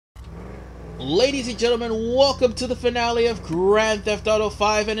Ladies and gentlemen, welcome to the finale of Grand Theft Auto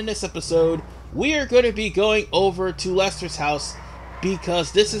 5, and in this episode, we are going to be going over to Lester's house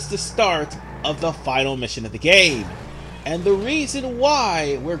because this is the start of the final mission of the game. And the reason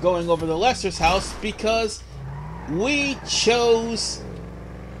why we're going over to Lester's house because we chose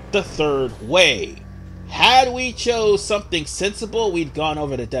the third way. Had we chose something sensible, we'd gone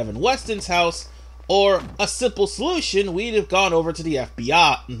over to Devon Weston's house, or a simple solution, we'd have gone over to the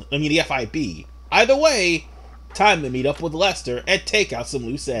the FIB. Either way, time to meet up with Lester and take out some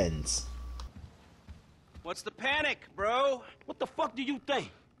loose ends. What's the panic, bro? What the fuck do you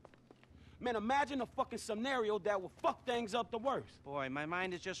think? Man, imagine a fucking scenario that will fuck things up the worst. Boy, my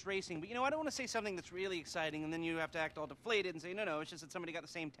mind is just racing. But you know, I don't want to say something that's really exciting and then you have to act all deflated and say, no, it's just that somebody got the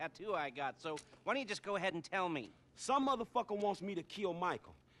same tattoo I got. So why don't you just go ahead and tell me? Some motherfucker wants me to kill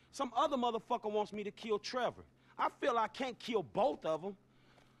Michael. Some other motherfucker wants me to kill Trevor. I feel I can't kill both of them.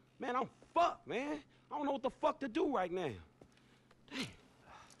 Man, I'm fucked, man. I don't know what the fuck to do right now. Damn.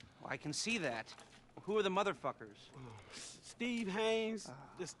 Well, I can see that. Who are the motherfuckers? Steve Haynes,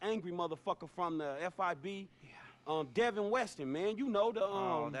 this angry motherfucker from the FIB. Yeah. Devon Weston, man. You know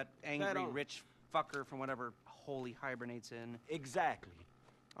the, that angry rich fucker from whatever hole he hibernates in. Exactly.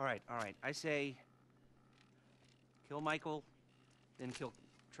 All right. I say kill Michael, then kill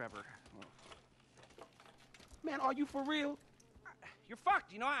Trevor. Man, are you for real? You're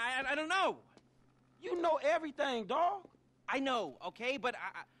fucked, you know, I don't know. You know everything, dog. I know, okay, but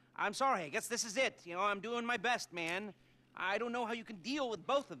I'm sorry, I guess this is it. You know, I'm doing my best, man. I don't know how you can deal with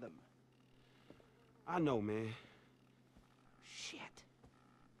both of them. I know, man. Shit.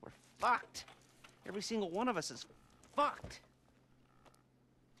 We're fucked. Every single one of us is fucked.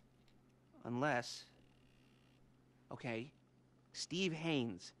 Unless... Okay, Steve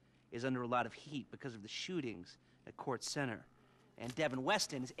Haynes is under a lot of heat because of the shootings at Court Center. And Devon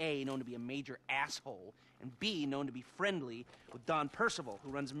Weston is A, known to be a major asshole, and B, known to be friendly with Don Percival, who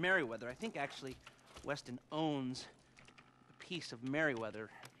runs Merryweather. I think, actually, Weston owns a piece of Merryweather.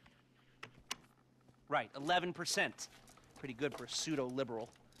 Right, 11%. Pretty good for a pseudo-liberal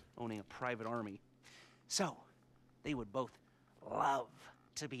owning a private army. So, they would both love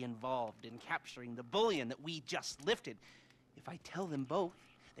to be involved in capturing the bullion that we just lifted. If I tell them both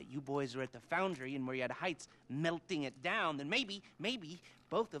that you boys are at the foundry in Merryweather Heights melting it down, then maybe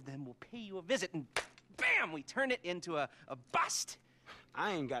both of them will pay you a visit and bam, we turn it into a bust.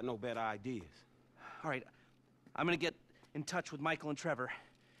 I ain't got no better ideas. All right, I'm gonna get in touch with Michael and Trevor.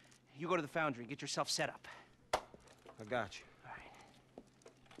 You go to the foundry, get yourself set up. I got you. All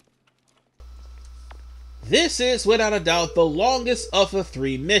right. This is, without a doubt, the longest of the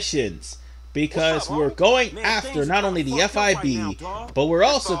three missions. Because we're going after not only the FIB, but we're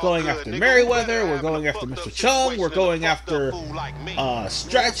also going after Merryweather, we're going after Mr. Chung, we're going after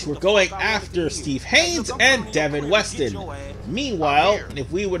Stretch, we're going after Steve Haynes, and Devon Weston. Meanwhile, if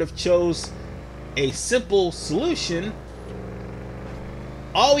we would have chose a simple solution,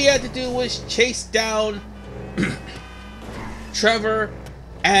 all we had to do was chase down Trevor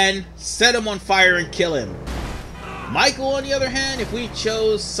and set him on fire and kill him. Michael, on the other hand, if we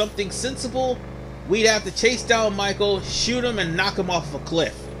chose something sensible, we'd have to chase down Michael, shoot him, and knock him off a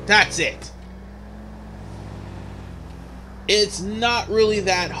cliff. That's it. It's not really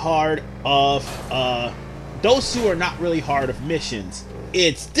that hard of, those two are not really hard of missions.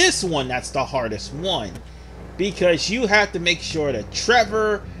 It's this one that's the hardest one. Because you have to make sure that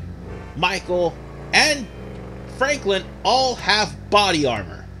Trevor, Michael, and Franklin all have body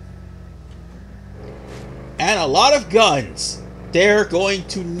armor. And a lot of guns. They're going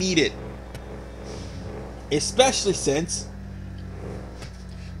to need it. Especially since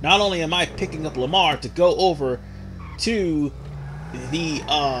not only am I picking up Lamar to go over to the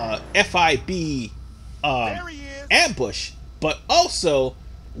FIB ambush, but also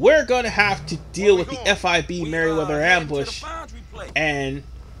we're going to have to deal with the FIB Merryweather ambush, and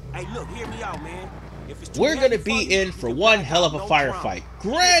hey, look, hear me out, man. We're going to be in for one hell of a firefight.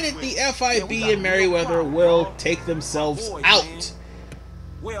 Granted, the FIB and Merryweather will take themselves out.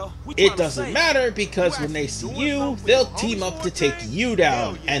 It doesn't matter because when they see you, they'll team up to take you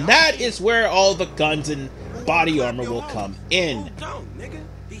down. And that is where all the guns and body armor will come in.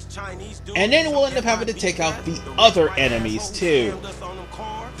 And then we'll end up having to take out the other enemies too.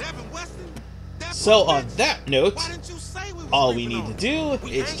 So on that note, all we need to do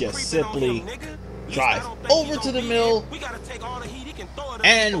is just simply drive over to the mill,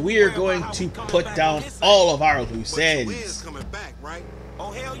 and we are going to put down all of our loose ends.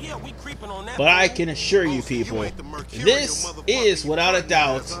 But I can assure you people, this is without a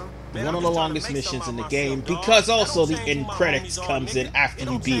doubt one of the longest missions in the game, because also the end credits comes in after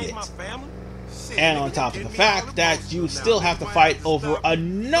you beat it. And on top of the fact that you still have to fight over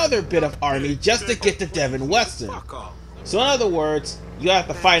another bit of army just to get to Devon Weston. So in other words, you have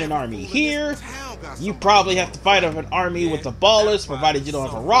to fight an army here, you probably have to fight an army with the Ballas, provided you don't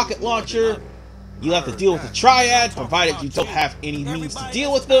have a rocket launcher. You have to deal with the Triads, provided you don't have any means to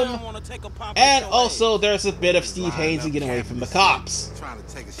deal with them. And also, there's a bit of Steve Haynes and getting away from the cops.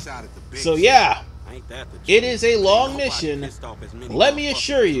 So yeah, it is a long mission, let me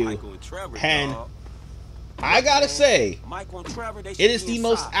assure you, and I gotta say, it is the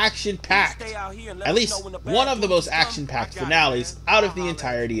most action-packed, at least one of the most action-packed finales out of the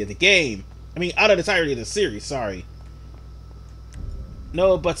entirety of the game. I mean, out of the entirety of the series, sorry.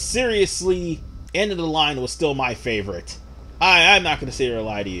 No, but seriously, End of the Line was still my favorite. I'm not gonna sit here and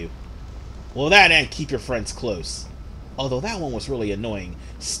lie to you. Well, that and Keep Your Friends Close. Although that one was really annoying.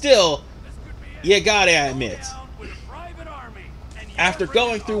 Still, you gotta admit, after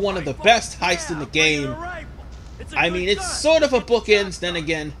going through one of the best heists in the game, I mean, it's sort of a bookends, then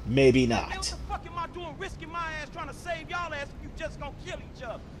again, maybe not. What the fuck am I doing risking my ass trying to save y'all ass if you just gonna kill each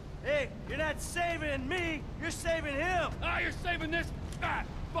other? Hey, you're not saving me, you're saving him. Ah, you're saving this fat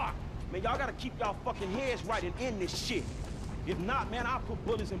fuck. Man, y'all gotta keep y'all fucking heads right and end this shit. If not, man, I'll put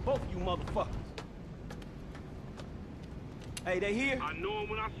bullets in both of you motherfuckers. Hey, they here? I know them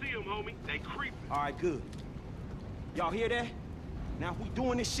when I see them, homie. They creeping. All right, good. Y'all hear that? Now, if we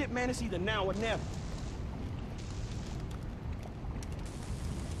doing this shit, man, it's either now or never.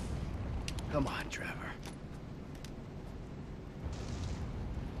 Come on, Trevor.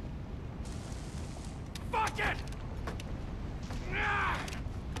 Fuck it! Ah!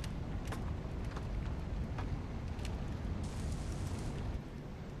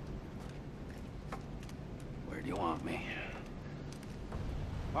 Where do you want me?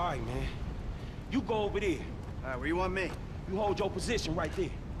 All right, man. You go over there. All right, where you want me? You hold your position right there.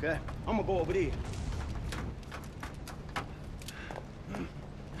 Okay. I'm gonna go over there.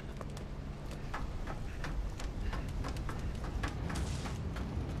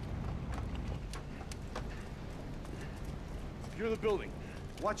 Secure the building.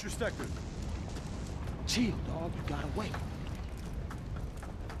 Watch your sector. Chill, dog. You gotta wait.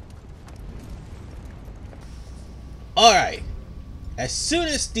 Alright, as soon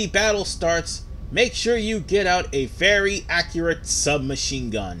as the battle starts, make sure you get out a very accurate submachine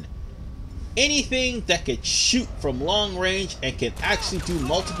gun. Anything that can shoot from long range and can actually do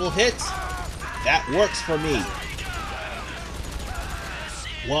multiple hits, that works for me.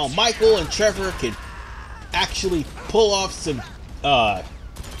 While Michael and Trevor can actually pull off some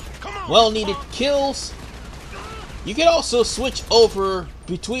well-needed kills, you can also switch over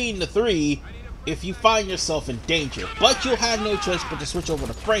between the three if you find yourself in danger, but you'll have no choice but to switch over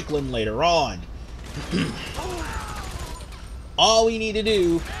to Franklin later on. All we need to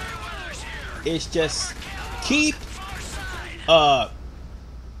do is just keep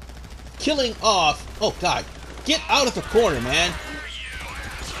killing off. Oh god, get out of the corner, man.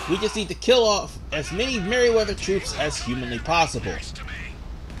 We just need to kill off as many Merryweather troops as humanly possible.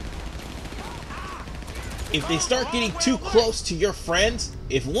 If they start getting too close to your friends,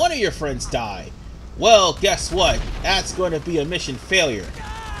 if one of your friends die, well, guess what? That's going to be a mission failure.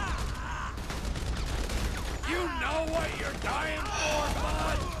 You know what you're dying for,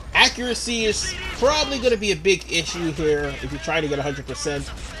 bud? Accuracy is probably going to be a big issue here if you try to get 100%.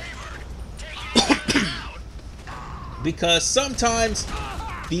 Because sometimes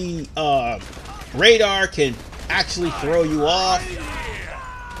the radar can actually throw you off.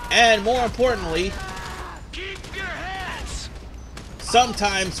 And more importantly,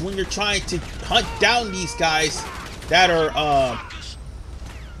 sometimes when you're trying to hunt down these guys that are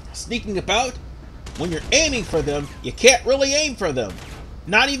sneaking about, when you're aiming for them, you can't really aim for them.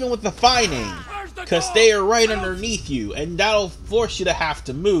 Not even with the fine aim, because they are right underneath you, and that'll force you to have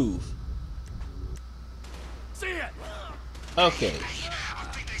to move. See it. Okay.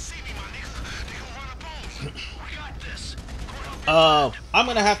 I'm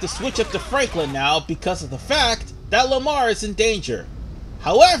gonna have to switch up to Franklin now because of the fact that Lamar is in danger.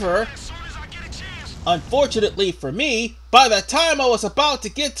 However, unfortunately for me, by the time I was about to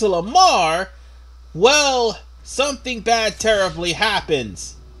get to Lamar, well, something bad terribly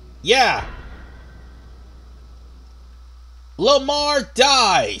happens. Yeah. Lamar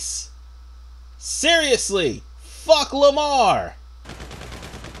dies. Seriously, fuck Lamar.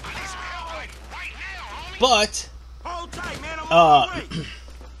 But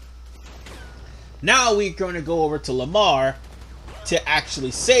now we're going to go over to Lamar to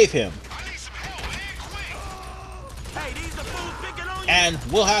actually save him. And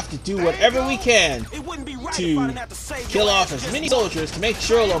we'll have to do whatever we can to kill off as many soldiers to make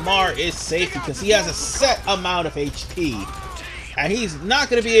sure Lamar is safe, because he has a set amount of HP. And he's not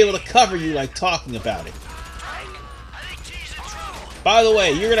going to be able to cover you like talking about it. By the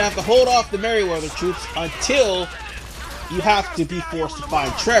way, you're going to have to hold off the Merryweather troops until you have to be forced to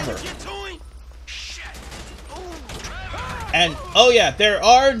find Trevor. And, oh yeah, there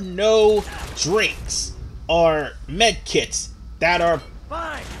are no drinks or med kits that are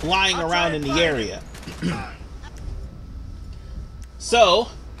lying around in the area. So,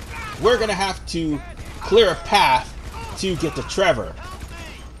 we're going to have to clear a path to get to Trevor.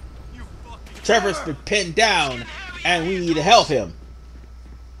 Trevor's been pinned down, and we need to help him.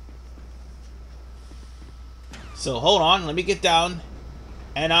 So, hold on, let me get down,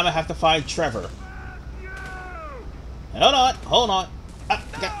 and I'm going to have to find Trevor. Hold on.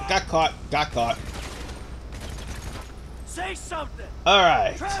 Got caught. Say something. All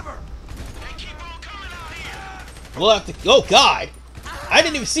right. Trevor. We'll have to. Oh God! I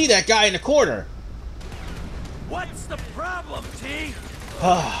didn't even see that guy in the corner. What's the problem, T?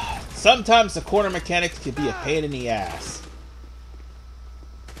 Sometimes the corner mechanics can be a pain in the ass.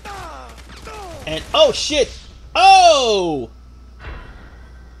 And oh shit! Oh!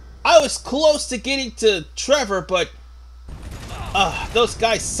 I was close to getting to Trevor, but those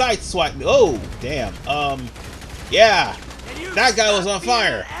guys sideswiped me. Oh, damn. Yeah. That guy was on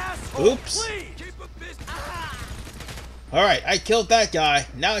fire. Oops. Alright, I killed that guy.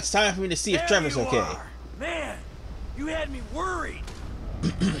 Now it's time for me to see if Trevor's okay. Man, you had me worried.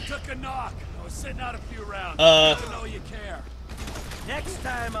 I took a knock. I was sitting out a few rounds. Uh, I know you care. Next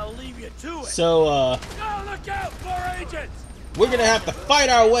time I'll leave you to it. So, Oh, look out! More agents! we're gonna have to fight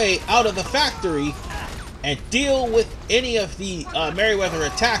our way out of the factory and deal with any of the Merryweather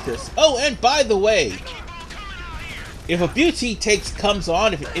attackers. Oh, and by the way, if a butane tank comes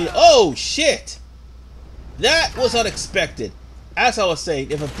on, oh shit! That was unexpected. As I was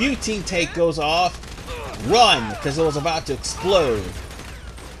saying, if a butane tank goes off, run, because it was about to explode.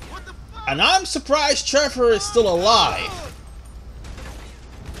 And I'm surprised Trevor is still alive.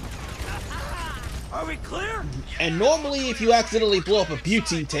 Are we clear? And normally, if you accidentally blow up a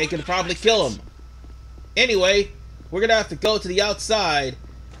butane tank, it'll probably kill him. Anyway, we're gonna have to go to the outside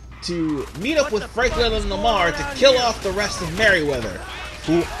to meet up with Franklin and Lamar to kill off the rest of Merryweather,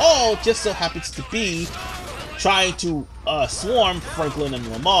 who all just so happens to be trying to swarm Franklin and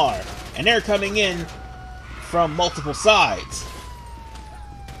Lamar, and they're coming in from multiple sides.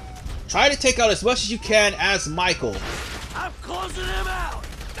 Try to take out as much as you can as Michael. I'm closing him out.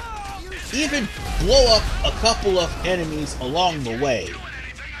 Even blow up a couple of enemies along the way.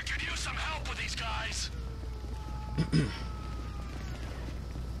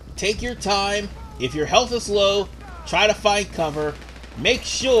 Take your time. If your health is low, try to find cover. Make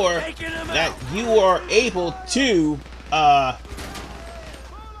sure that you are able to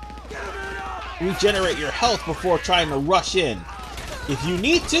regenerate your health before trying to rush in. If you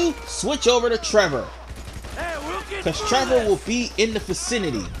need to, switch over to Trevor, because Trevor will be in the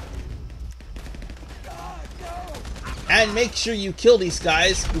vicinity. And make sure you kill these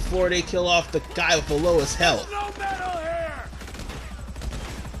guys before they kill off the guy with the lowest health.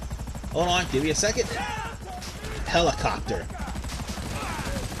 Hold on, give me a second. Helicopter.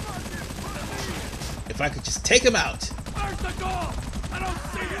 If I could just take him out.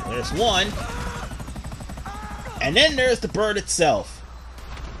 There's one. And then there's the bird itself.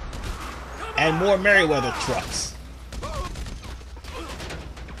 And more Merryweather trucks.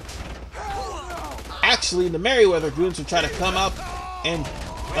 Actually, the Merryweather goons will try to come up and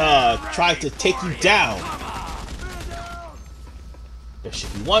try to take you down. There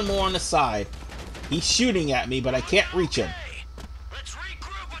should be one more on the side. He's shooting at me, but I can't reach him.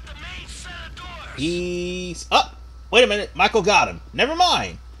 He's up. Wait a minute, Michael got him. Never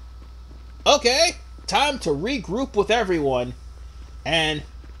mind. Okay, time to regroup with everyone. And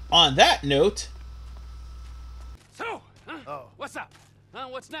on that note... So, what's up?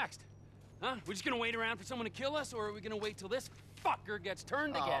 What's next? We're just gonna wait around for someone to kill us, or are we gonna wait till this fucker gets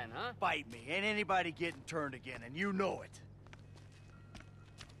turned again, huh? Bite me. Ain't anybody getting turned again, and you know it.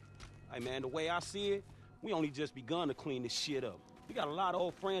 Hey, man, the way I see it, we only just begun to clean this shit up. We got a lot of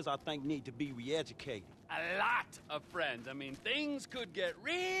old friends I think need to be re-educated. A lot of friends. I mean, things could get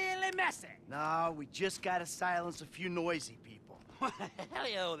really messy. No, we just gotta silence a few noisy people. Hell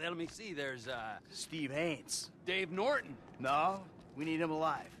yeah, let me see. There's, Steve Haynes. Dave Norton. No, we need him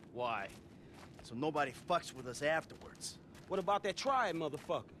alive. Why? So nobody fucks with us afterwards. What about that Triad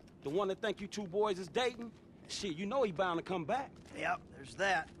motherfucker? The one that think you two boys is dating? Shit, you know he bound to come back. Yep, there's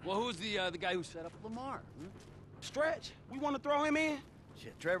that. Well, who's the guy who set up Lamar? Stretch, we want to throw him in?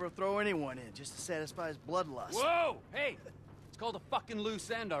 Shit, Trevor will throw anyone in just to satisfy his bloodlust. Whoa! Hey! It's called a fucking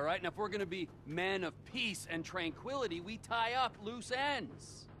loose end, all right? And if we're gonna be men of peace and tranquility, we tie up loose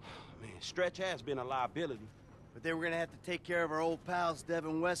ends. Man, Stretch has been a liability. But then we're gonna have to take care of our old pals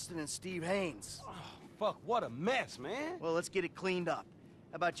Devon Weston and Steve Haynes. Oh, fuck, what a mess, man. Well, let's get it cleaned up.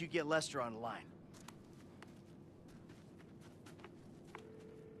 How about you get Lester on the line?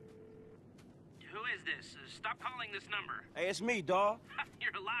 Who is this? Stop calling this number. Hey, it's me, dawg.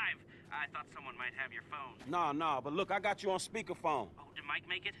 You're alive. I thought someone might have your phone. Nah, but look, I got you on speakerphone. Oh, did Mike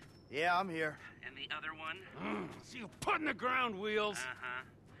make it? Yeah, I'm here. And the other one? See you putting the ground wheels. Uh-huh.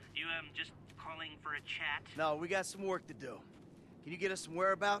 You, just calling for a chat? No, we got some work to do. Can you get us some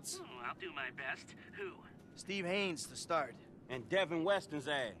whereabouts? Oh, I'll do my best. Who? Steve Haynes to start. And Devon Weston's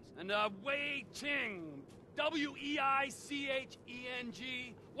ass. And, Wei Ching.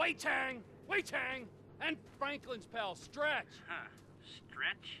 Weicheng. Wei Chang. And Franklin's pal, Stretch. Huh.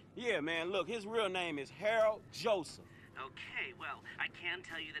 Stretch? Yeah, man, look, his real name is Harold Joseph. Okay, well, I can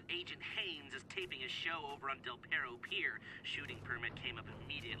tell you that Agent Haynes is taping a show over on Del Perro Pier. Shooting permit came up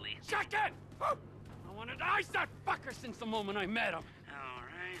immediately. Shut it! I wanted to ice that fucker since the moment I met him. All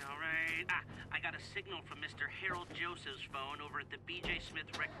right. I got a signal from Mr. Harold Joseph's phone over at the B.J. Smith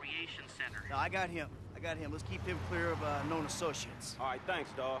Recreation Center. No, I got him. Let's keep him clear of known associates. All right,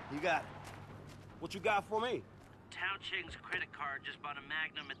 thanks, dawg. You got it. What you got for me? Tao Cheng's credit card just bought a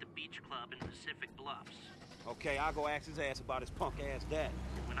Magnum at the beach club in Pacific Bluffs. Okay, I'll go ask his ass about his punk-ass dad.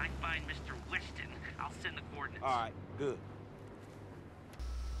 When I find Mr. Weston, I'll send the coordinates. All right, good.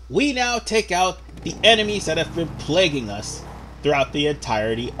 We now take out the enemies that have been plaguing us throughout the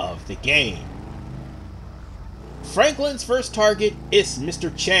entirety of the game. Franklin's first target is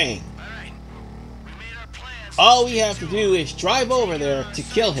Mr. Chang. All we have to do is drive over there to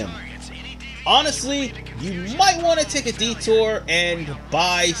kill him. Honestly, you might want to take a detour and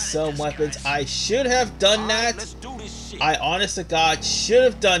buy some weapons. I should have done that. I honest to God should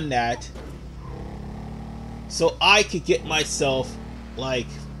have done that. So I could get myself like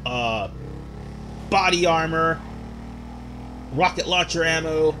body armor, rocket launcher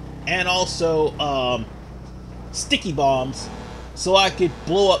ammo, and also sticky bombs, so I could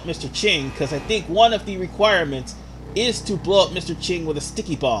blow up Mr. Ching, because I think one of the requirements is to blow up Mr. Ching with a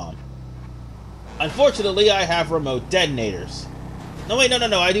sticky bomb. Unfortunately, I have remote detonators. No, wait,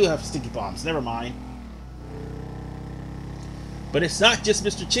 no, I do have sticky bombs. Never mind. But it's not just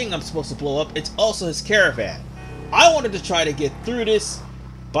Mr. Ching I'm supposed to blow up, it's also his caravan. I wanted to try to get through this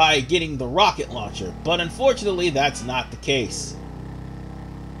by getting the rocket launcher, but unfortunately, that's not the case.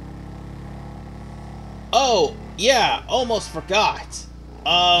 Oh, yeah, almost forgot.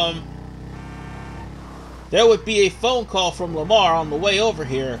 There would be a phone call from Lamar on the way over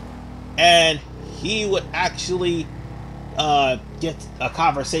here, and he would actually get a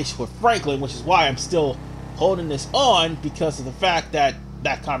conversation with Franklin, which is why I'm still holding this on, because of the fact that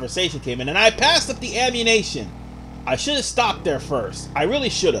that conversation came in. And I passed up the ammunition. I should have stopped there first. I really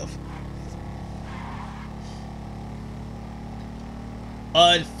should have.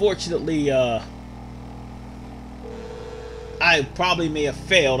 Unfortunately, I probably may have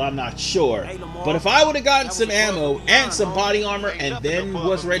failed, I'm not sure. But if I would have gotten some ammo and some body armor and then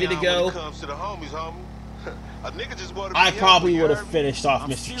was ready to go, I probably would have finished off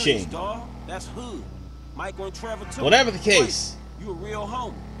Mr. Ching. That's hood. Michael and Trevor too. Whatever the case, you a real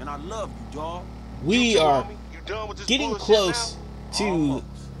homie, and I love you, dog. We are getting close to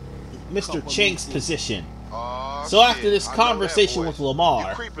Mr. Ching's position. So after this conversation with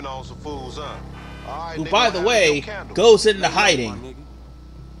Lamar, who, by the way, goes into hiding,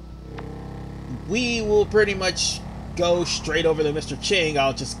 we will pretty much go straight over to Mr. Ching.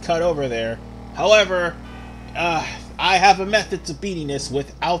 I'll just cut over there. However, I have a method to beating this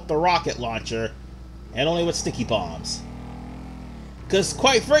without the rocket launcher and only with sticky bombs. Because,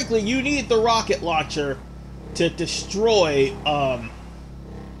 quite frankly, you need the rocket launcher to destroy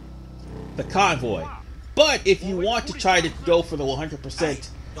the convoy. But if you want to try to go for the 100%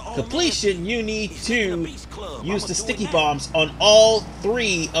 completion, you need to use the sticky bombs on all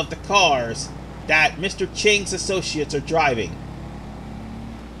 3 of the cars that Mr. Ching's associates are driving.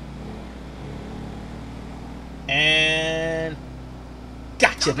 And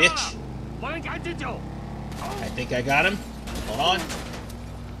gotcha, bitch. I think I got him. Hold on.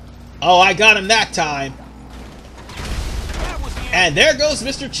 Oh, I got him that time. And there goes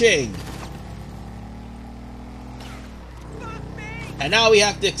Mr. Ching. And now we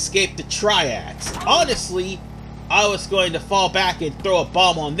have to escape the Triads. Honestly, I was going to fall back and throw a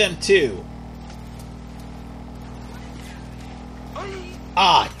bomb on them too.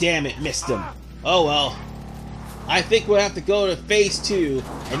 Ah, damn it, missed him. Oh well. I think we'll have to go to phase 2,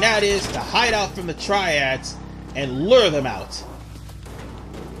 and that is to hide out from the Triads and lure them out.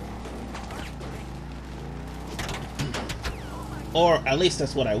 Or at least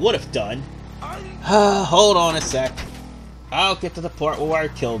that's what I would have done. Hold on a sec. I'll get to the part where I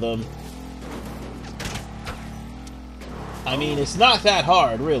kill them. I mean, it's not that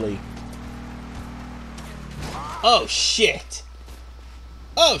hard, really. Oh, shit.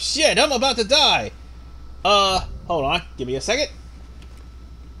 Oh, shit, I'm about to die. Hold on. Give me a second.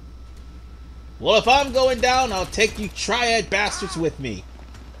 Well, if I'm going down, I'll take you Triad bastards with me.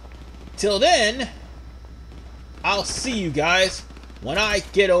 Till then, I'll see you guys when I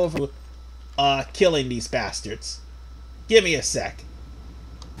get over killing these bastards. Give me a sec.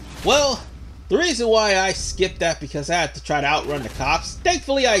 Well, the reason why I skipped that because I had to try to outrun the cops.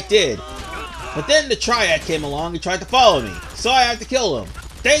 Thankfully I did. But then the Triad came along and tried to follow me, so I had to kill him.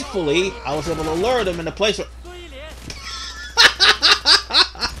 Thankfully, I was able to lure them in a place where...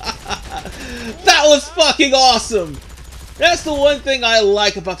 That was fucking awesome! That's the one thing I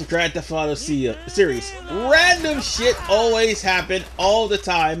like about the Grand Theft Auto series. Random shit always happen all the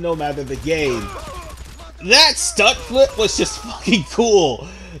time, no matter the game. That stunt flip was just fucking cool.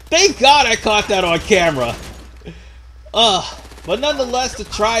 Thank God I caught that on camera. But nonetheless, the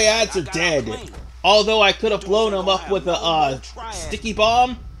Triads are dead. Although I could have blown them up with a sticky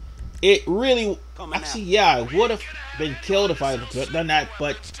bomb, it really... Actually, yeah, I would have been killed if I had done that,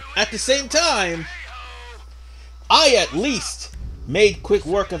 but at the same time, I at least made quick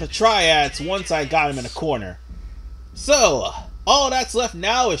work of the Triads once I got him in a corner. So, all that's left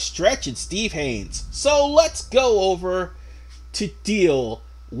now is Stretch and Steve Haynes. So let's go over to deal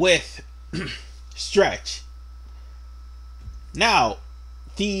with Stretch. Now,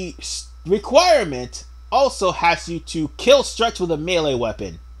 the requirement also has you to kill Stretch with a melee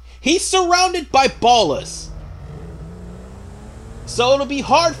weapon. He's surrounded by Ballas. So it'll be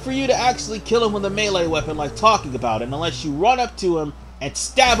hard for you to actually kill him with a melee weapon like talking about it unless you run up to him and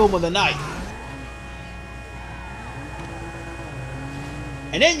stab him with a knife.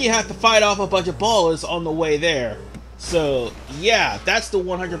 And then you have to fight off a bunch of Ballas on the way there. So yeah, that's the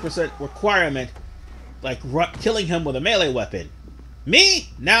 100% requirement, like killing him with a melee weapon. Me?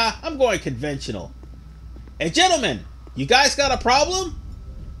 Nah, I'm going conventional. Hey gentlemen, you guys got a problem?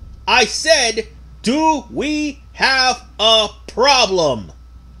 I said, do we have a problem?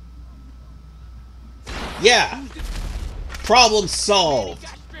 Yeah. Problem solved.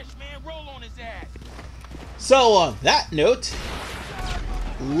 So on that note,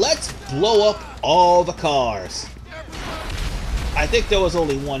 let's blow up all the cars. I think there was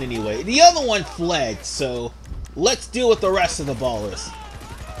only one anyway. The other one fled, so let's deal with the rest of the Ballas.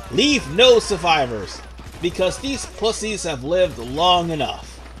 Leave no survivors, because these pussies have lived long enough.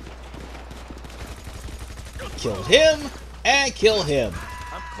 Killed him, and kill him.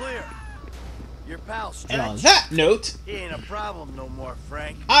 I'm clear. Your pal Stretch. And on that note, He ain't a problem no more,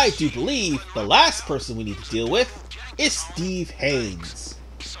 Frank. I do believe the last person we need to deal with is Steve Haynes.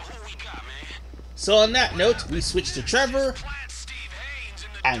 So on that note, we switch to Trevor,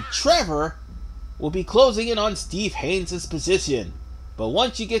 and Trevor will be closing in on Steve Haynes' position. But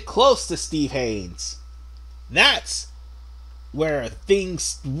once you get close to Steve Haynes, that's where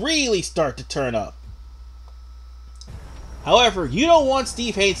things really start to turn up. However, you don't want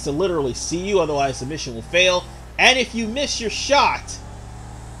Steve Haynes to literally see you, otherwise the mission will fail. And if you miss your shot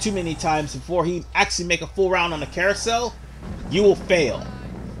too many times before he actually make a full round on the carousel, you will fail.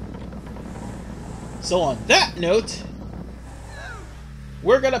 So on that note,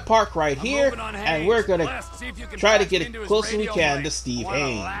 we're going to park right here, and we're going to try to get as close as we can to Steve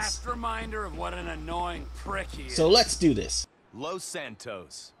Haynes. Last reminder of what an annoying prick he is. So let's do this. Los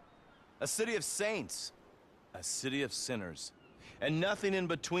Santos, a city of saints, a city of sinners, and nothing in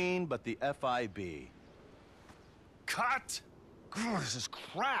between but the FIB. Cut! Grr, this is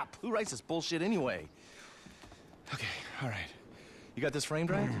crap. Who writes this bullshit anyway? Okay, all right. You got this framed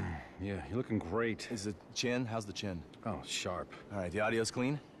right? Yeah, you're looking great. Is the chin? How's the chin? Oh, sharp. All right, the audio's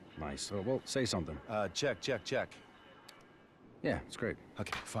clean? Nice. Well, say something. Check. Yeah, it's great.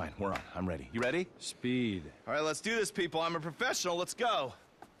 Okay, fine, we're on. I'm ready. You ready? Speed. All right, let's do this, people. I'm a professional. Let's go.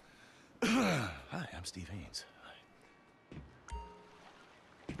 Hi, I'm Steve Haynes.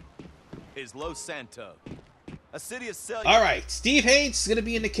 Is Los Santos, a city of cellular... Alright, Steve Haynes is going to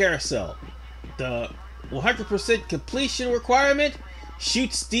be in the carousel. The 100% completion requirement: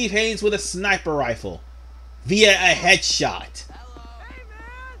 shoot Steve Haynes with a sniper rifle via a headshot.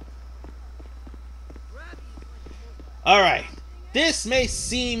 Alright, this may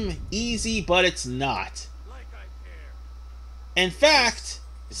seem easy, but it's not. In fact,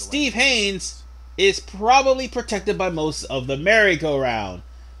 Steve Haynes is probably protected by most of the merry-go-round.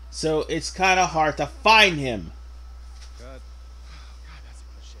 So it's kind of hard to find him.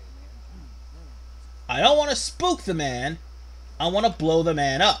 I don't want to spook the man. I want to blow the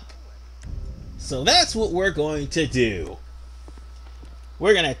man up. So that's what we're going to do.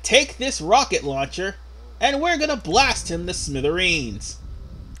 We're going to take this rocket launcher and we're going to blast him to smithereens.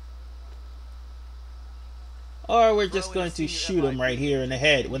 Or we're just going to shoot him right here in the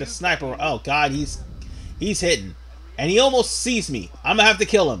head with a sniper. Oh god, he's hitting. And he almost sees me. I'm going to have to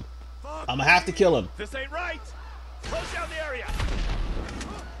kill him. I'm going to have to kill him. This ain't right. Close down the area.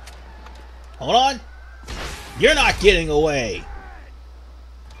 Hold on. You're not getting away.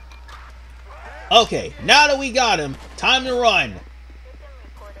 Okay, now that we got him, time to run.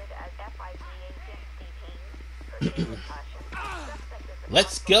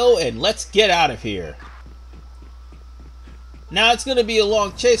 Let's go and let's get out of here. Now it's gonna be a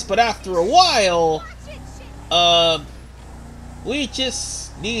long chase, but after a while, we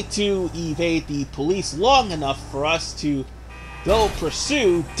just need to evade the police long enough for us to go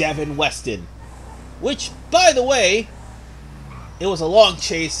pursue Devon Weston. Which, by the way, it was a long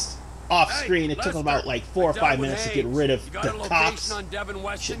chase off screen. It took about like 4 or 5 minutes to get rid of the cops.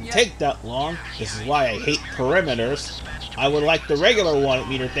 Shouldn't take that long. This is why I hate perimeters. I would like the regular wanted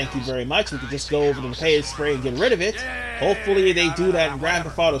meter, thank you very much. We could just go over to the pay spray and get rid of it. Hopefully they do that in Grand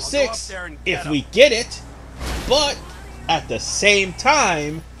Theft Auto 6 if we get it. But at the same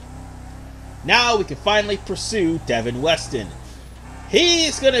time, now we can finally pursue Devon Weston.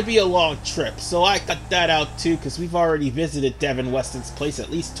 He's going to be a long trip, so I cut that out too, because we've already visited Devon Weston's place at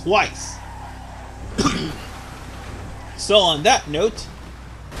least twice. So on that note,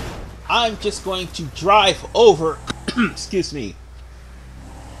 I'm just going to drive over, excuse me,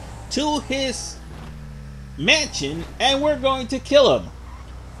 to his mansion, and we're going to kill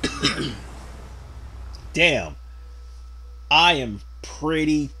him. Damn. I am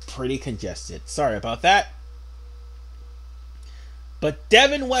pretty congested. Sorry about that. But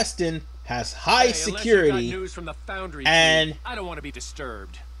Devon Weston has high security, news from the foundry and I don't want to be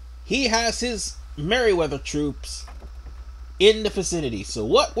disturbed. He has his Merryweather troops in the vicinity. So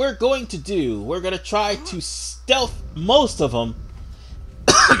what we're going to do, we're going to try to stealth most of them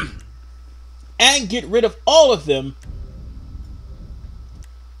and get rid of all of them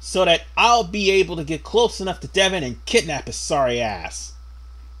so that I'll be able to get close enough to Devon and kidnap his sorry ass.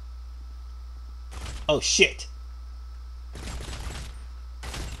 Oh shit.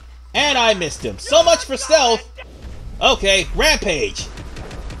 And I missed him. So much for stealth. Okay, rampage.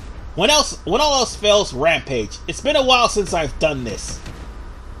 When all else fails, rampage. It's been a while since I've done this.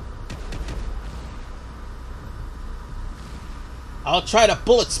 I'll try to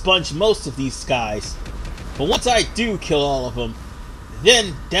bullet sponge most of these guys. But once I do kill all of them,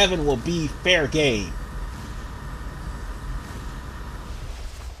 then Devon will be fair game.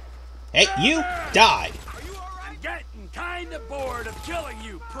 Hey, you die. I'm getting kinda bored of killing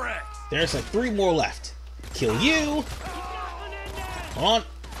you, pricks. There's like 3 more left. Kill you. Hold on.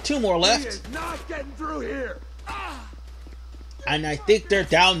 2 more left. He is not getting through here. And I think they're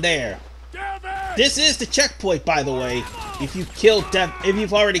down there. Devon! This is the checkpoint, by the way. If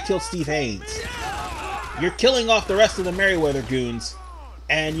you've already killed Steve Haynes, you're killing off the rest of the Merryweather goons,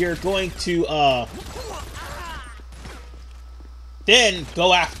 and you're going to then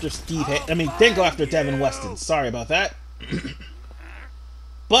go after then go after Devon Weston. Sorry about that.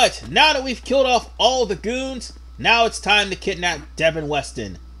 But now that we've killed off all the goons, now it's time to kidnap Devon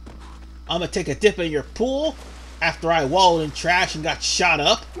Weston. I'm gonna take a dip in your pool after I wallowed in trash and got shot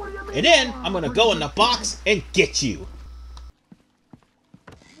up, and then I'm gonna go in the box and get you.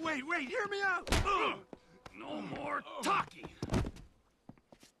 Wait, hear me out. No more talking.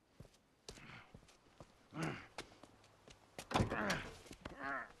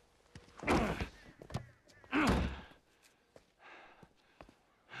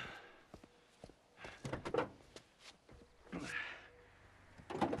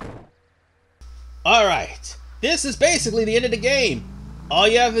 Alright, this is basically the end of the game. All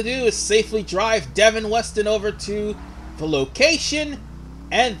you have to do is safely drive Devon Weston over to the location,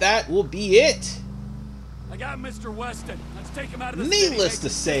 and that will be it. I got Mr. Weston. Let's take him out of the city. Needless to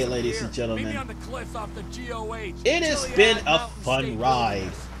say, ladies and gentlemen, Maybe on the cliffs off the GOH. it has been a fun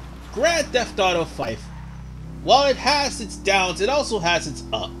ride. Grand Theft Auto 5, while it has its downs, it also has its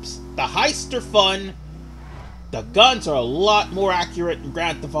ups. The heists are fun. The guns are a lot more accurate in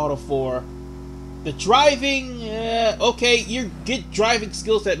Grand Theft Auto 4. The driving, okay, you get driving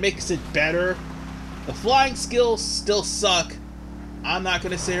skills that makes it better. The flying skills still suck. I'm not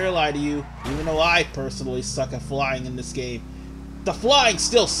going to sit here and lie to you, even though I personally suck at flying in this game. the flying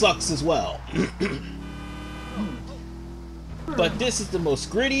still sucks as well. But this is the most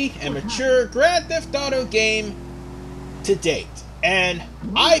gritty and mature Grand Theft Auto game to date. And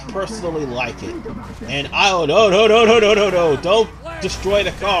I personally like it. And no, don't destroy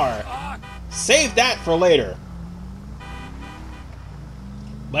the car. Save that for later.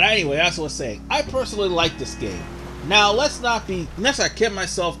 But anyway, as I was saying, I personally like this game. Now, let's not kid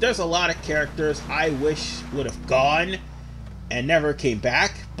myself, there's a lot of characters I wish would have gone and never came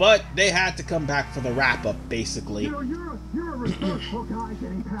back, but they had to come back for the wrap-up, basically. For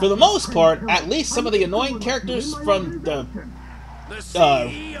the most part, at least some of the annoying characters from the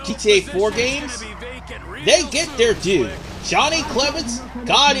GTA 4 games, they get their due. Johnny Clements,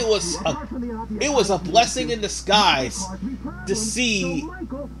 God, it was a blessing in disguise to see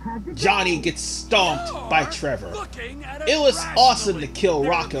Johnny get stomped by Trevor. It was awesome to kill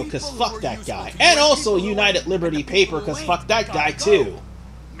Rocco, because fuck that guy. And also United Liberty Paper, because fuck that guy too.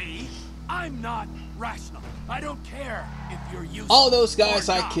 Me? I'm not rational. I don't care if you're useful. All those guys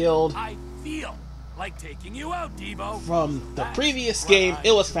I killed. I feel like taking you out, Devo. From the previous game,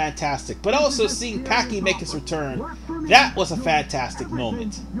 it was fantastic. But also seeing Packy make his return, that was a fantastic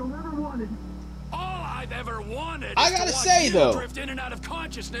moment. Ever wanted I gotta say though, drift in and out of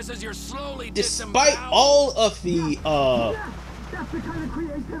consciousness as you're slowly despite all of the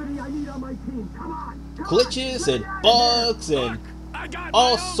glitches and bugs and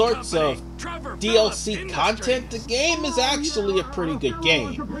all sorts of DLC content, the game is actually a pretty good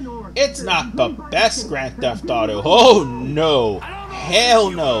game. It's not the best Grand Theft Auto. Oh no,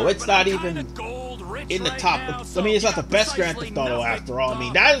 hell no, it's not even in the top. I mean, it's not the best Grand Theft Auto after all. I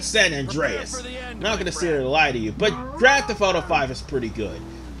mean, that is San Andreas. I'm not gonna sit here and lie to you, but Grand Theft Auto 5 is pretty good.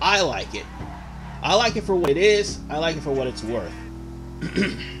 I like it. I like it for what it is. I like it for what it's worth.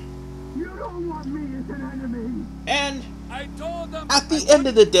 And at the end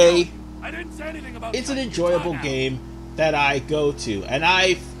of the day, it's an enjoyable game that I go to, and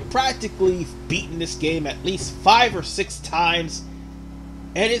I've practically beaten this game at least 5 or 6 times.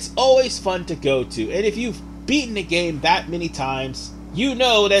 And it's always fun to go to. And if you've beaten the game that many times, you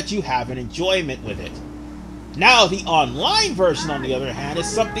know that you have an enjoyment with it. Now, the online version, on the other hand,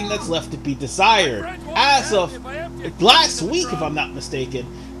 is something that's left to be desired. As of last week, if I'm not mistaken,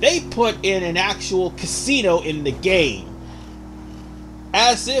 they put in an actual casino in the game.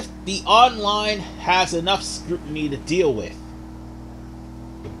 As if the online has enough scrutiny to deal with.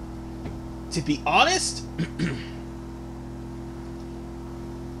 To be honest,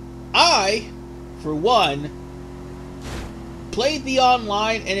 I, for one, played the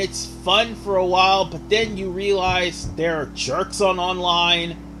online and it's fun for a while, but then you realize there are jerks on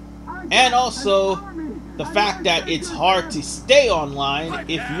online, and also the fact that it's hard to stay online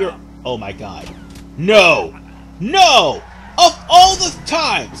if you're... Oh my god. No! No! Of all the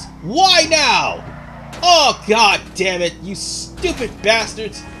times! Why now? Oh god damn it, you stupid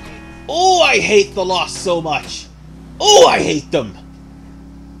bastards! Oh, I hate the Lost so much! Oh, I hate them!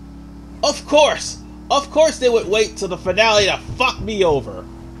 Of course they would wait till the finale to fuck me over.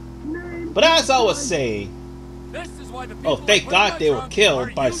 But as I was saying, oh, thank God they were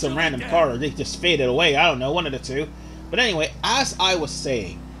killed by some random car, or they just faded away. I don't know, one of the two. But anyway, as I was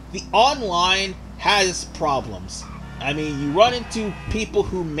saying, the online has problems. I mean, you run into people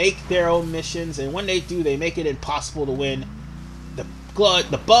who make their own missions, and when they do, they make it impossible to win. The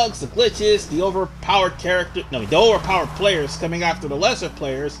bugs, the glitches, the overpowered the overpowered players coming after the lesser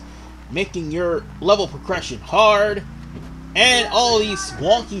players, making your level progression hard, and all these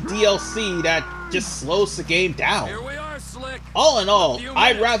wonky DLC that just slows the game down. Here we are, Slick. All in all,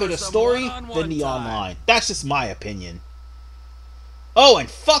 I'd rather the story than the online. That's just my opinion. Oh, and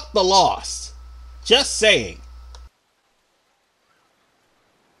fuck the Lost. Just saying.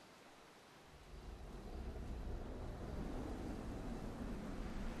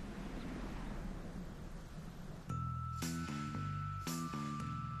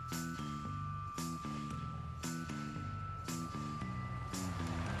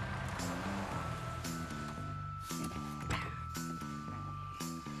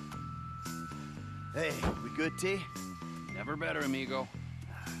 Hey, we good, T? Never better, amigo.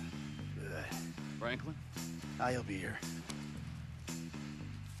 Good. Franklin? I'll be here.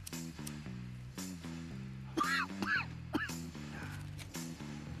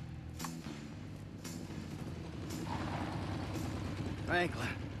 Franklin.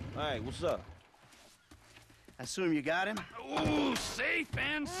 Hey, what's up? I assume you got him? Ooh, safe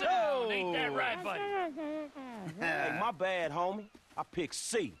and sound. Ain't that right, buddy? Hey, my bad, homie. I picked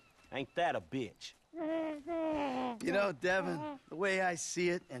C. Ain't that a bitch? You know, Devon, the way I see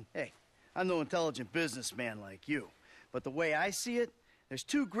it, and hey, I'm no intelligent businessman like you, But the way I see it, there's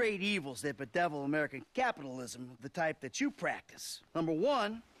two great evils that bedevil American capitalism of the type that you practice. Number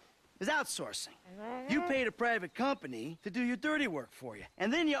one is outsourcing. You paid a private company to do your dirty work for you.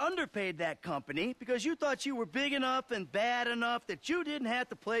 And then you underpaid that company because you thought you were big enough and bad enough that you didn't have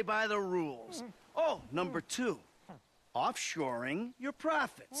to play by the rules. Oh, number two, offshoring your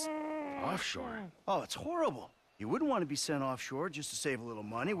profits. Offshore? Oh, it's horrible. You wouldn't want to be sent offshore just to save a little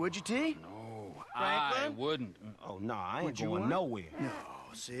money, would you, T? No, Franklin? I wouldn't. Oh, no, I ain't Would you going want? nowhere. No,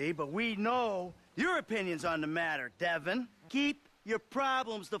 see, but we know your opinions on the matter, Devon. Keep your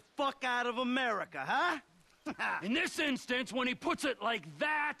problems the fuck out of America, huh? In this instance, when he puts it like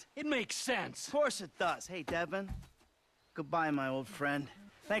that, it makes sense. Of course it does. Hey, Devon. Goodbye, my old friend.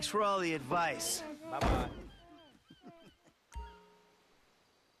 Thanks for all the advice. Bye-bye.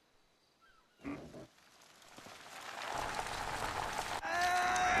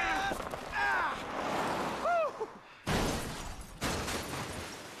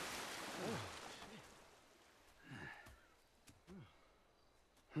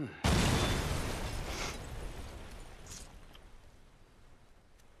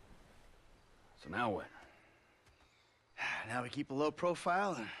 So now what? Now we keep a low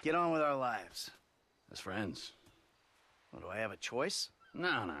profile and get on with our lives. As friends? Well, do I have a choice?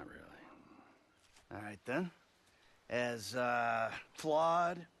 No, not really. All right, then. As,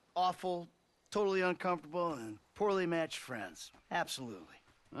 flawed, awful, totally uncomfortable, and poorly matched friends. Absolutely.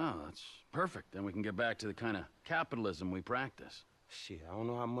 Oh, that's perfect. Then we can get back to the kind of capitalism we practice. Shit, I don't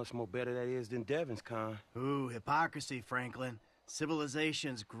know how much more better that is than Devon's kind. Ooh, hypocrisy, Franklin.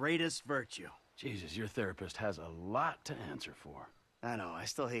 Civilization's greatest virtue. Jesus, your therapist has a lot to answer for. I know, I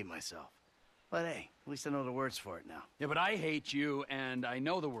still hate myself. But hey, at least I know the words for it now. Yeah, but I hate you, and I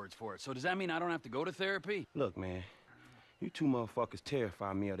know the words for it. So does that mean I don't have to go to therapy? Look, man, you two motherfuckers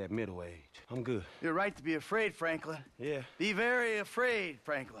terrify me of that middle age. I'm good. You're right to be afraid, Franklin. Yeah. Be very afraid,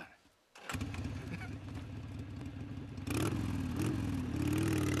 Franklin.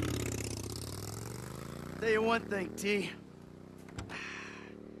 Tell you one thing, T.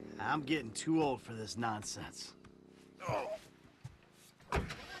 I'm getting too old for this nonsense.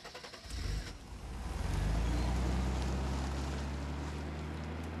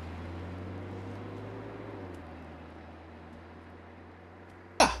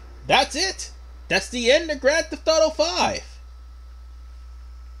 That's it. That's the end of Grand Theft Auto 5.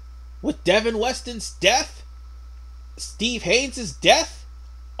 With Devon Weston's death, Steve Haynes' death,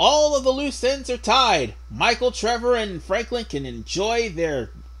 all of the loose ends are tied. Michael, Trevor, and Franklin can enjoy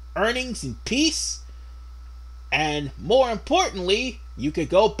their earnings in peace. And more importantly, you could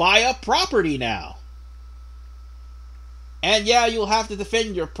go buy a property now. And yeah, you'll have to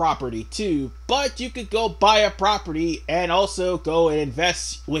defend your property too, but you could go buy a property and also go and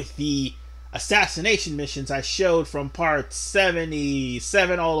invest with the assassination missions I showed from part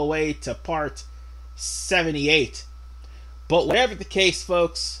 77 all the way to part 78. But whatever the case,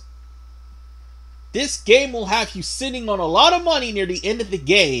 folks, this game will have you sitting on a lot of money near the end of the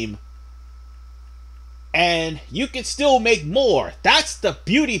game, and you can still make more. That's the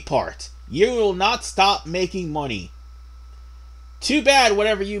beauty part. You will not stop making money. Too bad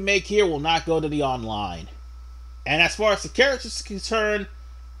whatever you make here will not go to the online. And as far as the characters are concerned,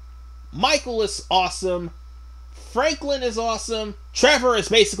 Michael is awesome. Franklin is awesome. Trevor is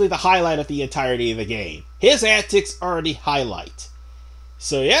basically the highlight of the entirety of the game. His antics are the highlight.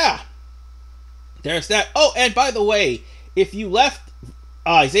 So yeah, there's that. Oh, and by the way, if you left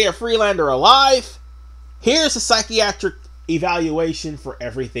Isaiah Freelander alive, here's a psychiatric evaluation for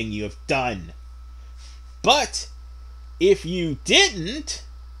everything you have done. But if you didn't,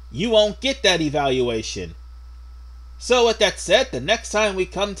 you won't get that evaluation. So with that said, the next time we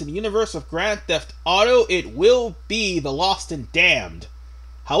come to the universe of Grand Theft Auto, it will be The Lost and Damned.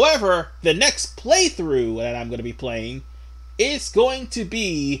 However, the next playthrough that I'm going to be playing is going to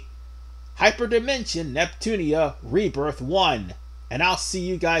be Hyperdimension Neptunia Rebirth 1. And I'll see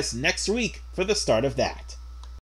you guys next week for the start of that.